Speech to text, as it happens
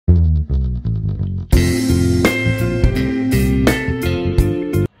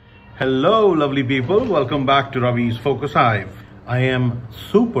Hello, lovely people. Welcome back to Ravi's Focus Hive. I am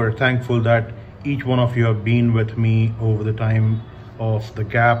super thankful that each one of you have been with me over the time of the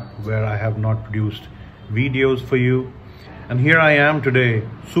gap where I have not produced videos for you. And here I am today,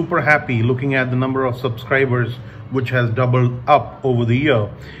 super happy looking at the number of subscribers which has doubled up over the year.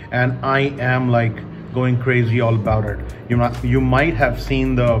 And I am like going crazy all about it. You might have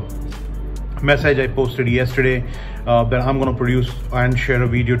seen the message I posted yesterday that I'm going to produce and share a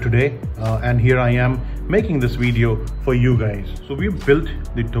video today, and here I am making this video for you guys. So we built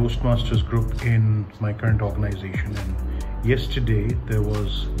the Toastmasters group in my current organization, and yesterday there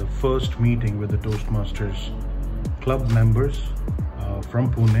was the first meeting with the Toastmasters club members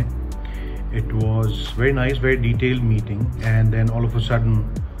from Pune. It was very nice, very detailed meeting, and then all of a sudden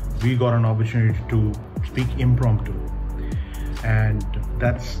we got an opportunity to speak impromptu, and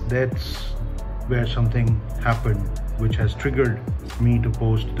that's where something happened which has triggered me to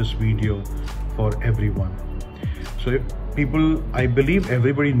post this video for everyone. So if people, I believe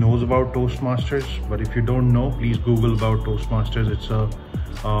everybody knows about Toastmasters, but if you don't know, please Google about Toastmasters. It's a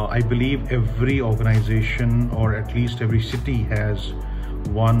I believe every organization or at least every city has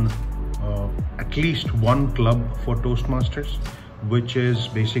at least one club for Toastmasters, which is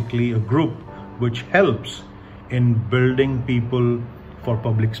basically a group which helps in building people for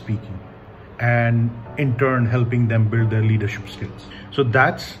public speaking, and in turn helping them build their leadership skills. So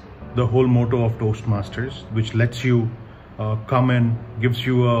that's the whole motto of Toastmasters, which lets you come in, gives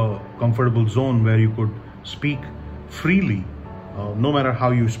you a comfortable zone where you could speak freely, no matter how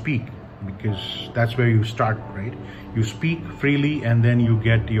you speak, because that's where you start, right? You speak freely and then you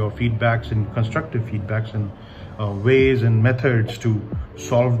get your feedbacks and constructive feedbacks and ways and methods to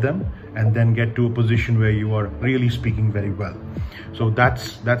solve them, and then get to a position where you are really speaking very well. So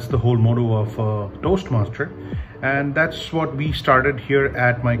that's the whole motto of Toastmaster, and that's what we started here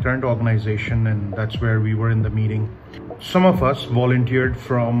at my current organization, and that's where we were in the meeting. Some of us volunteered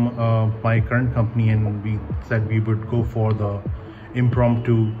from my current company, and we said we would go for the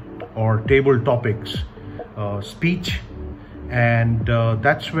impromptu or table topics speech, and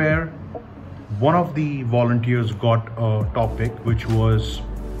that's where one of the volunteers got a topic which was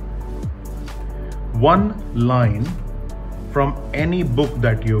one line from any book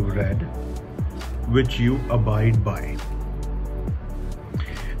that you've read which you abide by.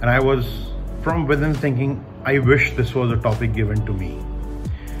 And I was from within thinking, I wish this was a topic given to me,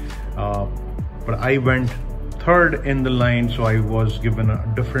 but I went third in the line, so I was given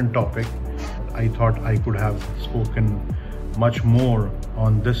a different topic. I thought I could have spoken much more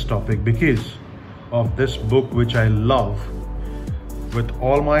on this topic because of this book which I love with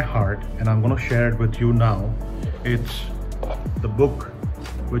all my heart, and I'm going to share it with you now. It's the book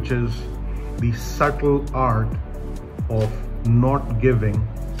which is The Subtle Art of Not Giving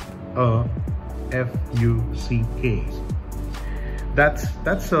a F-U-C-K.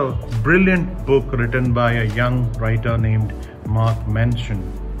 That's a brilliant book written by a young writer named Mark Manson,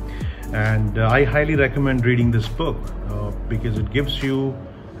 and I highly recommend reading this book because it gives you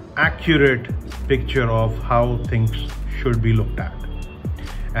accurate picture of how things should be looked at,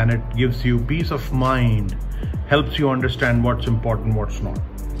 and it gives you peace of mind, helps you understand what's important, what's not.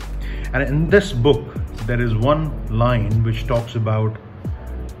 And in this book there is one line which talks about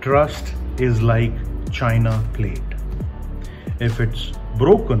trust is like china plate. If it's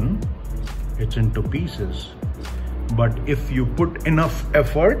broken, it's into pieces, but if you put enough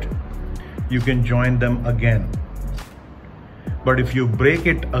effort, you can join them again. But if you break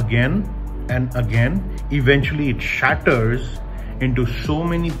it again and again, eventually it shatters into so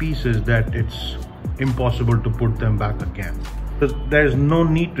many pieces that it's impossible to put them back again. There's no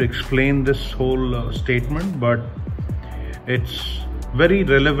need to explain this whole statement, but it's very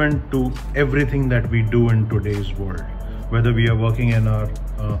relevant to everything that we do in today's world. Whether we are working in our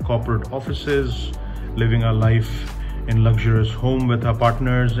corporate offices, living our life in luxurious home with our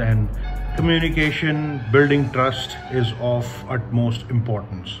partners, and communication, building trust is of utmost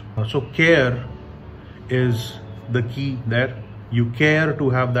importance. So care is the key there. You care to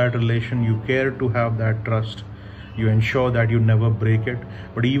have that relation, you care to have that trust, you ensure that you never break it.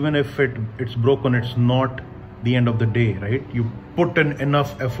 But even if it's broken, it's not the end of the day, right? You put in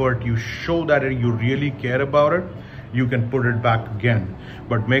enough effort, you show that you really care about it, you can put it back again,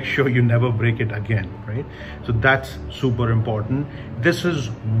 but make sure you never break it again, right? So that's super important. This is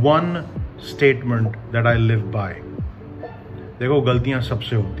one statement that I live by. देखो, गलतियां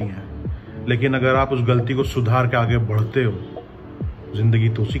सबसे होती हैं, लेकिन अगर आप उस गलती को सुधार के आगे बढ़ते हो, जिंदगी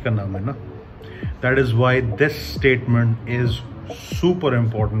तो उसी का नाम है ना. That is why this statement is super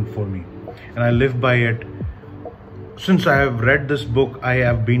important for me, and I live by it since I have read this book, I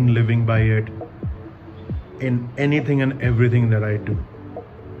have been living by it in anything and everything that I do,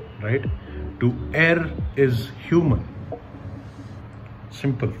 right? To err is human.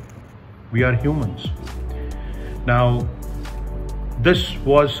 Simple. We are humans. Now, this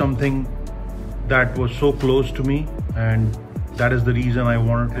was something that was so close to me, and that is the reason I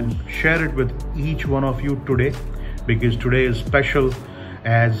wanted to share it with each one of you today, because today is special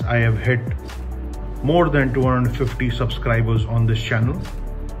as I have hit more than 250 subscribers on this channel.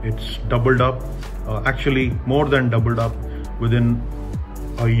 It's doubled up, actually more than doubled up within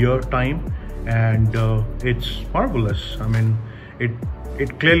a year time, and it's marvelous. I mean,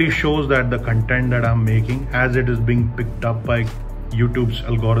 it clearly shows that the content that I'm making, as it is being picked up by YouTube's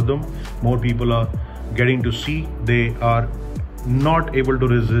algorithm, more people are getting to see. They are not able to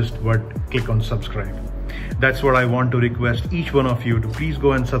resist but click on subscribe. That's what I want to request each one of you to please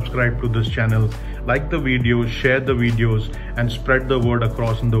go and subscribe to this channel, like the videos, share the videos, and spread the word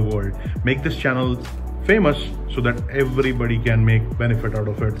across in the world. Make this channel famous so that everybody can make benefit out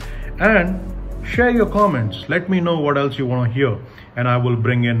of it. And share your comments. Let me know what else you want to hear, and I will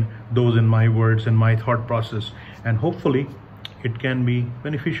bring in those in my words and my thought process, and hopefully it can be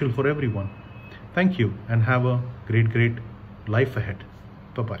beneficial for everyone. Thank you, and have a great life ahead.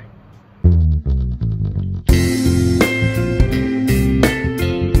 Bye-bye.